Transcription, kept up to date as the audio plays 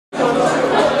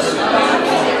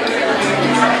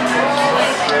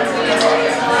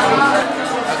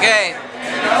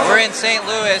in St.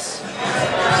 Louis,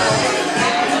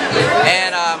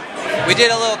 and we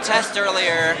did a little test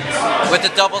earlier with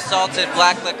the double salted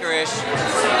black licorice.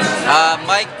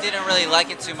 Mike didn't really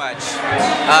like it too much.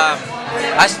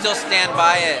 I still stand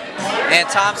by it, and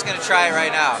Tom's gonna try it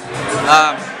right now.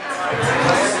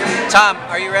 Tom,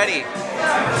 are you ready?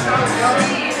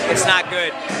 It's not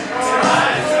good.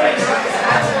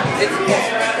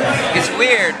 It's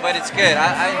weird, but it's good.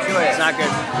 I enjoy it. It's not good.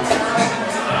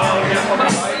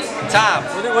 Tom.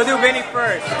 We'll do Vinny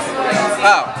first.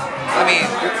 Oh, I mean,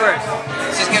 You first.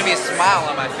 it's just gonna be a smile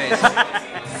on my face.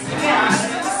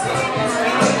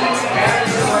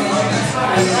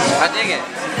 I dig it.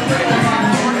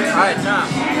 All right, Tom.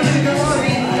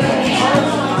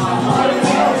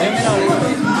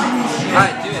 All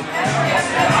right, do it.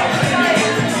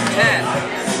 10,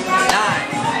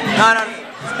 9. No,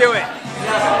 let's do it.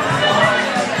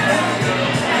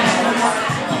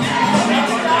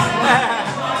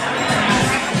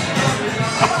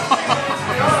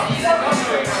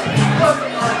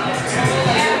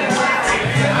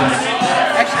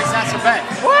 Actually, it's not so bad.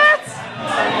 What?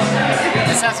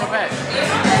 It's not so bad.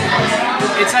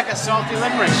 It's like a salty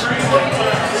licorice. It's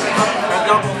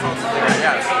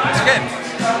good.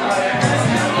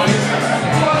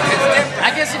 It's different. I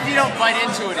guess if you don't bite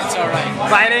into it, it's alright.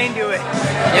 Bite into it.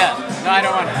 Yeah. No, I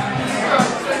don't want it.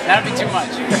 That'd be too much.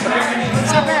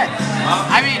 It's not bad.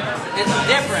 I mean, It's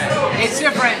different. it's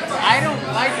different. I don't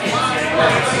like it.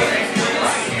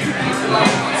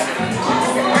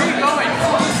 Where are you going?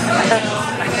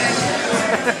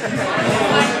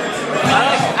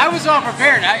 I was all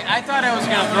prepared. I thought I was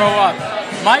going to throw up.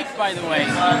 Mike, by the way,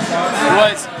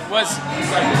 was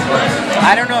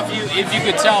I don't know if you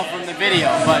could tell from the video,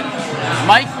 but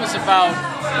Mike was about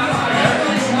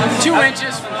 2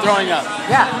 inches from throwing up.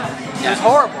 Yeah. It was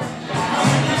horrible.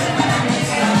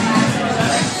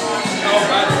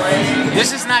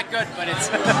 This is not good, but it's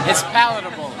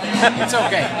palatable. It's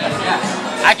okay.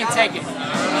 I can take it.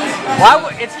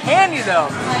 It's candy though.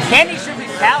 Candy should be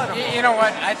palatable. You know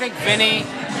what? I think Vinny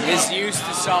is used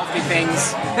to salty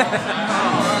things.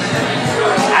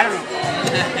 I don't know.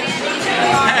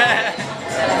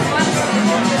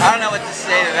 I don't know what to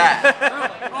say to that.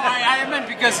 I meant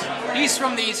because he's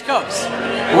from the East Coast.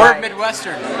 We're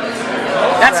Midwestern.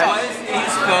 That's all. What does the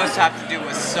East Coast have to do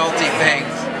with salty things?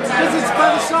 Because it's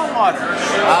by the salt water.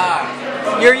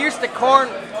 You're used to corn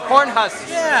husks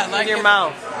Like in your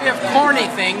mouth. We have corny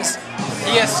things.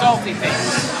 He has salty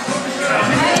things.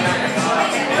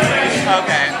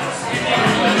 Okay.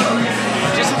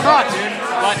 Just a thought, dude.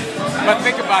 But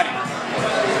think about it.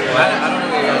 I don't know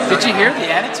what you're Did you hear the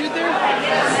attitude there? I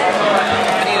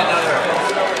need another.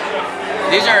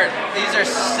 These are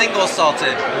single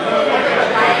salted.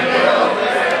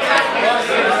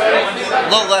 A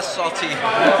little less salty.